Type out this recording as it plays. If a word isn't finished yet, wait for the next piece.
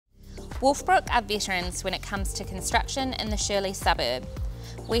Wolfbrook are veterans when it comes to construction in the Shirley suburb.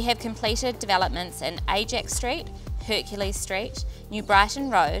 We have completed developments in Ajax Street, Hercules Street, New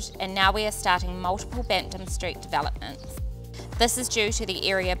Brighton Road, and now we are starting multiple Bampton Street developments. This is due to the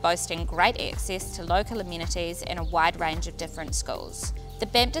area boasting great access to local amenities and a wide range of different schools. The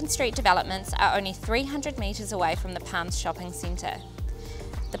Bampton Street developments are only 300 metres away from the Palms shopping centre.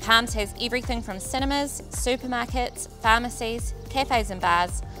 The Palms has everything from cinemas, supermarkets, pharmacies, cafes and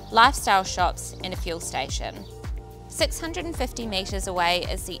bars, lifestyle shops and a fuel station. 650 metres away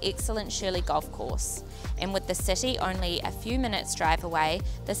is the excellent Shirley golf course, and with the city only a few minutes drive away,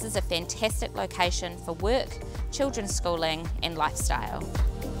 this is a fantastic location for work, children's schooling and lifestyle.